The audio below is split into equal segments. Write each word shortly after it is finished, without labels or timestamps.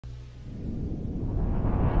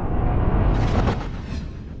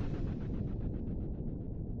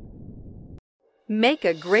Make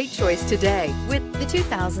a great choice today with the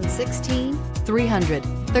 2016 300.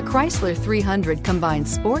 The Chrysler 300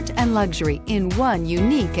 combines sport and luxury in one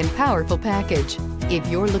unique and powerful package. If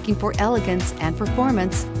you're looking for elegance and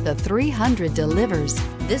performance, the 300 delivers.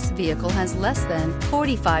 This vehicle has less than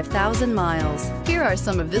 45,000 miles. Here are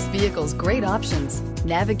some of this vehicle's great options: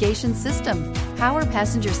 navigation system, power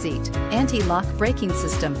passenger seat, anti-lock braking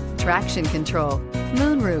system, traction control,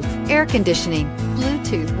 moonroof, air conditioning,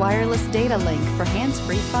 Bluetooth wireless data link for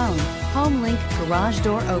hands-free phone, home link garage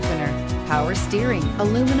door opener, power steering,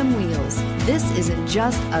 aluminum wheels. This isn't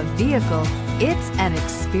just a vehicle, it's an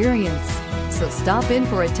experience. So stop in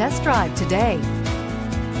for a test drive today.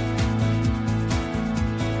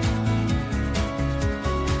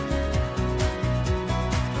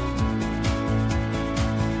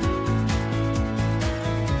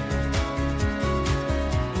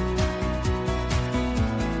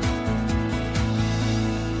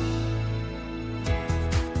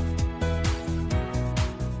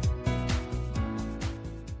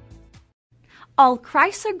 All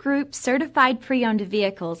Chrysler Group certified pre-owned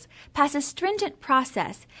vehicles pass a stringent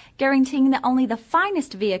process guaranteeing that only the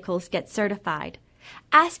finest vehicles get certified.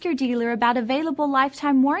 Ask your dealer about available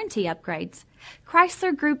lifetime warranty upgrades.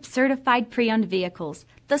 Chrysler Group certified pre-owned vehicles,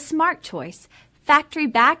 the smart choice, factory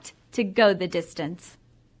backed to go the distance.